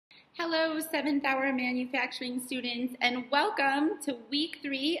Hello, 7th hour manufacturing students, and welcome to week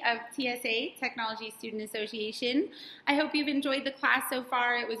 3 of TSA, Technology Student Association. I hope you've enjoyed the class so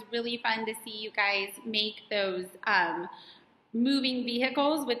far. It was really fun to see you guys make those moving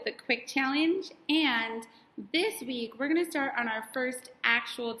vehicles with the quick challenge. And this week, we're going to start on our first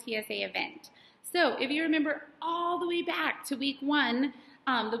actual TSA event. So if you remember all the way back to week 1,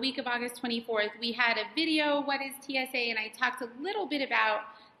 the week of August 24th, we had a video, What is TSA? And I talked a little bit about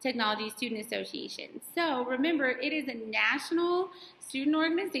Technology Student Association. So remember, it is a national student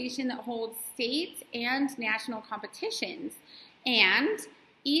organization that holds state and national competitions. And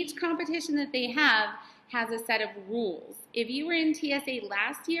each competition that they have has a set of rules. If you were in TSA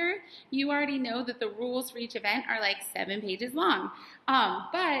last year, you already know that the rules for each event are like 7 pages long.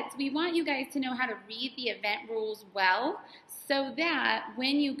 But we want you guys to know how to read the event rules well so that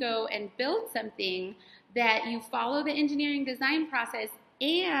when you go and build something, that you follow the engineering design process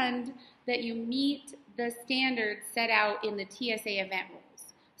and that you meet the standards set out in the TSA event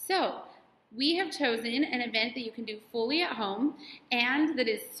rules. So we have chosen an event that you can do fully at home and that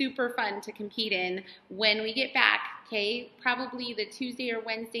is super fun to compete in when we get back, okay? Probably the Tuesday or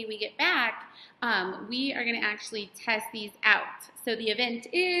Wednesday we get back, we are gonna actually test these out. So the event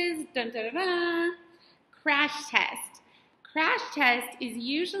is, crash test. Crash test is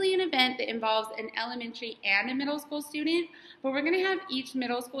usually an event that involves an elementary and a middle school student, but we're going to have each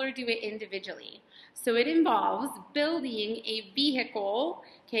middle schooler do it individually. So it involves building a vehicle,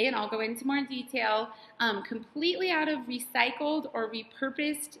 okay, and I'll go into more detail, completely out of recycled or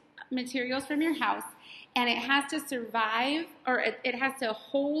repurposed materials from your house, and it has to survive, or it has to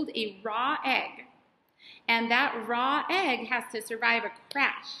hold a raw egg, and that raw egg has to survive a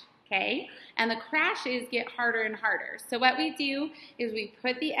crash. Okay, and the crashes get harder and harder. So what we do is we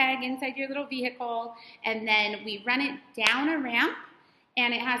put the egg inside your little vehicle and then we run it down a ramp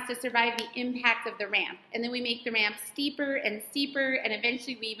and it has to survive the impact of the ramp. And then we make the ramp steeper and steeper and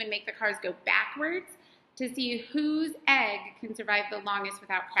eventually we even make the cars go backwards to see whose egg can survive the longest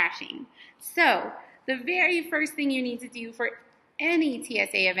without crashing. So the very first thing you need to do for any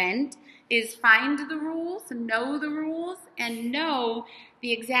TSA event is find the rules, know the rules, and know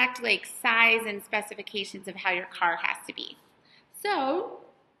the exact size and specifications of how your car has to be. So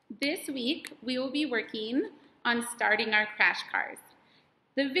this week we will be working on starting our crash cars.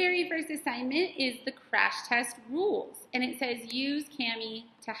 The very first assignment is the crash test rules, and it says use Kami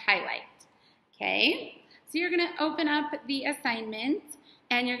to highlight. Okay, so you're going to open up the assignment,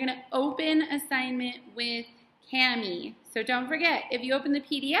 and you're going to open assignment with Kami. So don't forget, if you open the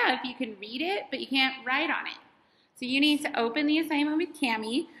PDF, you can read it, but you can't write on it. So you need to open the assignment with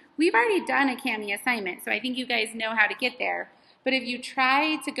Kami. We've already done a Kami assignment, so I think you guys know how to get there. But if you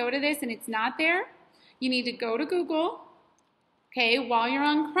try to go to this and it's not there, you need to go to Google. Okay, while you're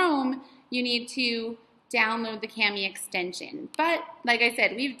on Chrome, you need to download the Kami extension. But like I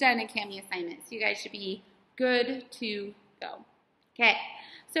said, we've done a Kami assignment, so you guys should be good to go. Okay,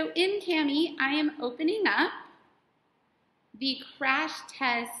 so in Kami, I am opening up the crash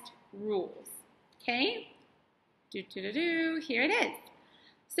test rules. Okay, here it is.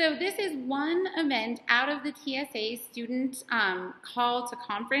 So this is one event out of the TSA student call to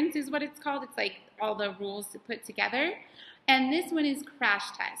conference is what it's called. It's like all the rules put together. And this one is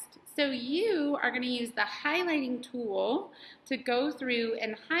crash test. So you are going to use the highlighting tool to go through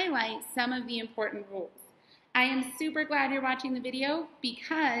and highlight some of the important rules. I am super glad you're watching the video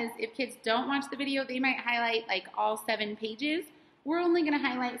because if kids don't watch the video, they might highlight all 7 pages. We're only going to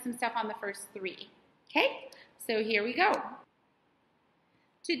highlight some stuff on the first 3. Okay, so here we go.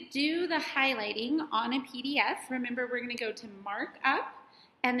 To do the highlighting on a PDF, remember we're going to go to Markup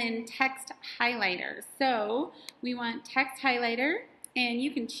and then Text Highlighter. So we want Text Highlighter, and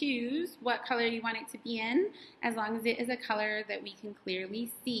you can choose what color you want it to be in as long as it is a color that we can clearly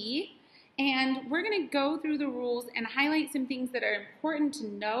see. And we're going to go through the rules and highlight some things that are important to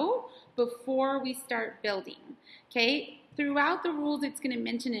know before we start building. Okay, throughout the rules it's going to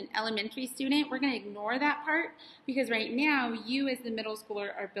mention an elementary student. We're going to ignore that part because right now you as the middle schooler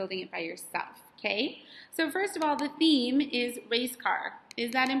are building it by yourself. Okay, so first of all, the theme is race car.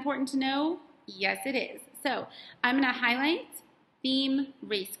 Is that important to know? Yes, it is. So I'm going to highlight theme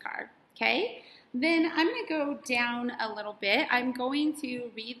race car. Okay. Then I'm going to go down a little bit. I'm going to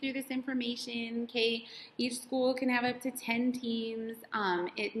read through this information, okay? Each school can have up to 10 teams.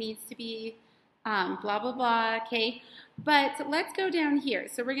 It needs to be blah, blah, blah, okay? But let's go down here.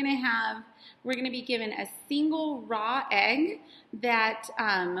 So we're going to be given a single raw egg that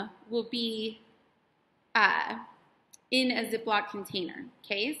will be in a Ziploc container,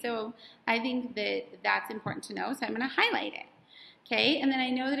 okay? So I think that that's important to know, so I'm going to highlight it. Okay, and then I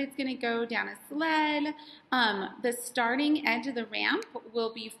know that it's going to go down a sled. The starting edge of the ramp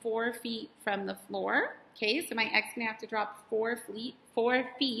will be 4 feet from the floor. Okay, so my egg's going to have to drop 4 feet. 4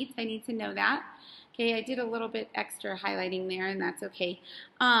 feet. I need to know that. Okay, I did a little bit extra highlighting there, and that's okay.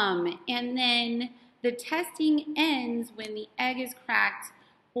 And then the testing ends when the egg is cracked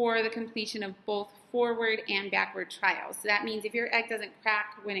or the completion of both forward and backward trials. So that means if your egg doesn't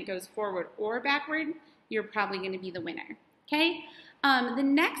crack when it goes forward or backward, you're probably going to be the winner. Okay? The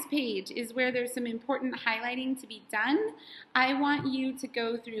next page is where there's some important highlighting to be done. I want you to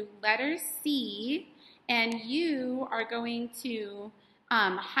go through letter C, and you are going to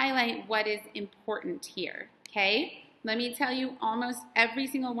highlight what is important here. Okay? Let me tell you, almost every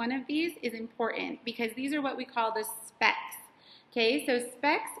single one of these is important because these are what we call the specs. Okay, so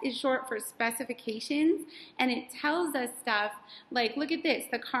specs is short for specifications, and it tells us stuff like, look at this,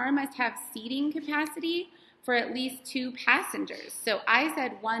 the car must have seating capacity for at least 2 passengers. So I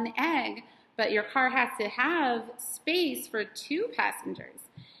said 1 egg, but your car has to have space for 2 passengers.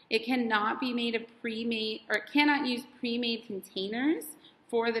 It cannot be made of pre-made, or it cannot use pre-made containers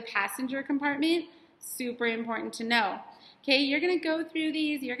for the passenger compartment. Super important to know. Okay, you're going to go through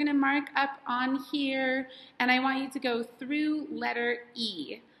these, you're going to mark up on here, and I want you to go through letter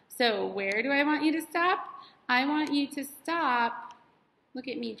E. So where do I want you to stop? I want you to stop, look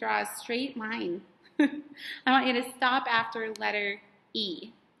at me draw a straight line. I want you to stop after letter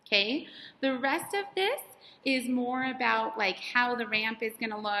E, okay? The rest of this is more about like how the ramp is going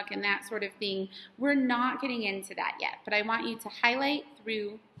to look and that sort of thing. We're not getting into that yet, but I want you to highlight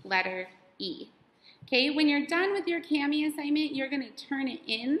through letter E. Okay, when you're done with your CAMI assignment, you're going to turn it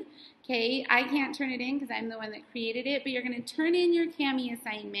in. Okay, I can't turn it in because I'm the one that created it, but you're going to turn in your CAMI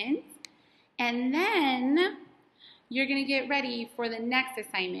assignment, and then you're going to get ready for the next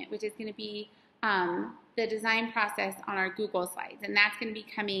assignment, which is going to be the design process on our Google Slides, and that's going to be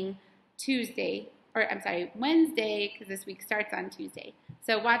coming Wednesday, because this week starts on Tuesday.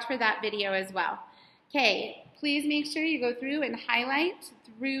 So watch for that video as well. Okay, please make sure you go through and highlight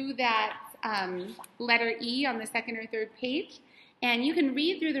through that letter E on the 2nd or 3rd page, and you can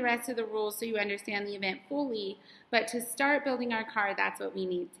read through the rest of the rules so you understand the event fully, but to start building our car, that's what we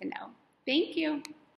need to know. Thank you.